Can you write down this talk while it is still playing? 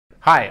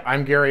Hi,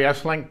 I'm Gary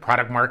Essling,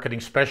 Product Marketing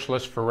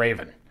Specialist for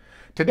Raven.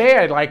 Today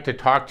I'd like to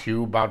talk to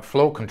you about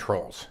flow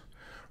controls.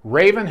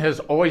 Raven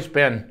has always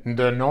been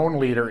the known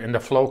leader in the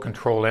flow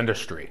control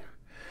industry.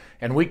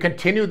 And we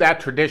continue that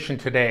tradition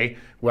today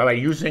by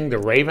using the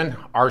Raven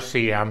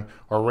RCM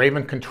or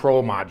Raven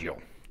Control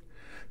Module.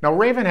 Now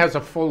Raven has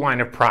a full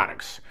line of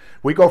products.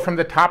 We go from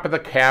the top of the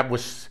cab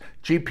with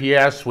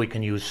GPS, we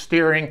can use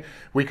steering,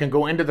 we can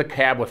go into the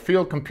cab with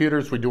field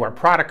computers, we do our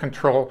product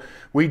control,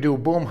 we do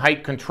boom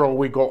height control,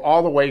 we go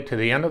all the way to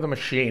the end of the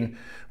machine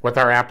with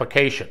our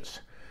applications.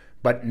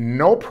 But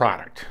no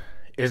product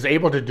is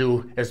able to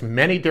do as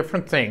many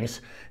different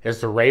things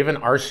as the Raven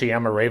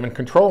RCM or Raven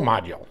Control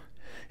Module.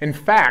 In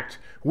fact,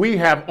 we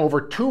have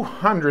over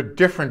 200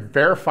 different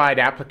verified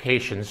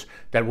applications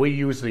that we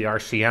use the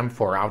RCM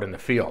for out in the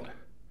field.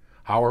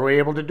 How are we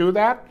able to do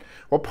that?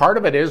 Well, part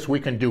of it is we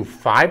can do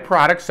 5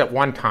 products at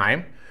one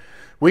time.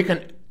 We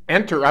can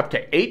enter up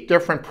to 8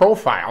 different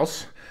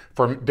profiles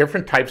for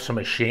different types of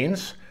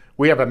machines.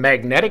 We have a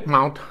magnetic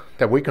mount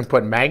that we can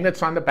put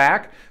magnets on the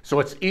back, so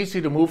it's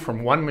easy to move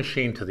from one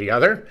machine to the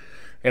other.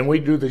 And we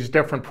do these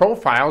different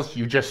profiles.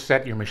 You just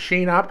set your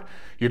machine up.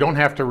 You don't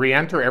have to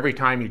re-enter every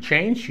time you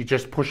change. You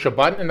just push a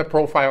button and the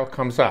profile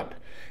comes up.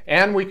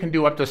 And we can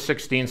do up to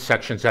 16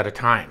 sections at a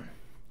time.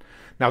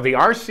 Now the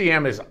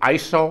RCM is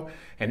ISO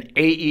and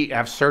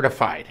AEF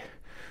certified.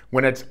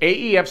 When it's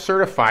AEF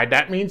certified,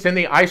 that means in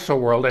the ISO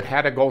world it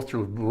had to go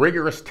through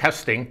rigorous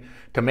testing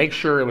to make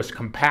sure it was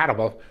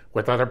compatible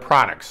with other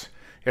products.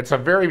 It's a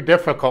very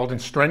difficult and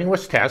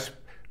strenuous test,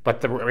 but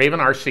the Raven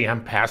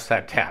RCM passed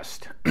that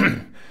test.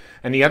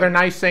 And the other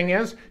nice thing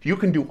is you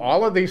can do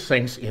all of these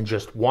things in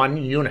just one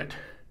unit,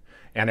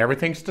 and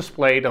everything's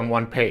displayed on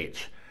one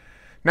page.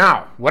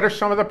 Now, what are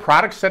some of the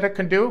products that it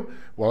can do?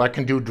 Well, it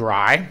can do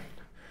dry.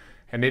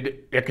 And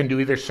it can do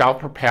either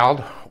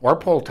self-propelled or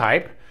pull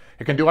type.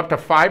 It can do up to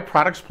 5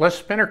 products plus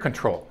spinner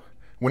control.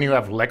 When you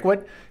have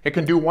liquid, it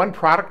can do 1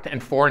 product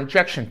and 4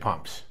 injection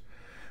pumps.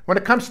 When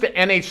it comes to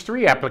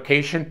NH3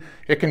 application,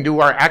 it can do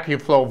our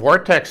AccuFlow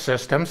vortex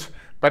systems,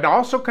 but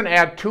also can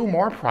add 2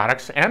 more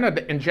products and an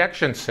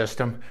injection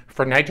system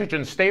for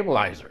nitrogen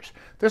stabilizers.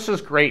 This is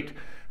great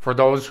for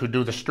those who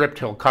do the strip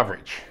till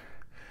coverage.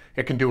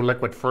 It can do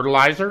liquid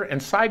fertilizer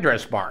and side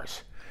dress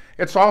bars.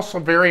 It's also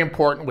very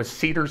important with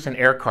seeders and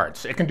air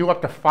carts. It can do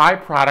up to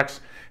 5 products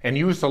and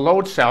use the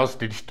load cells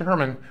to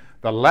determine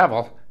the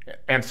level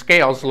and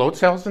scales, load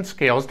cells and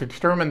scales to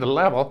determine the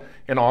level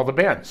in all the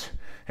bins.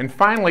 And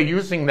finally,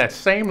 using that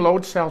same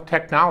load cell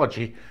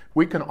technology,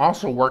 we can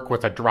also work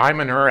with a dry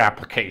manure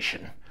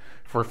application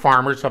for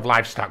farmers of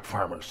livestock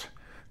farmers.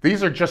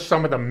 These are just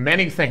some of the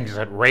many things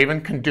that Raven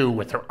can do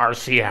with their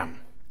RCM.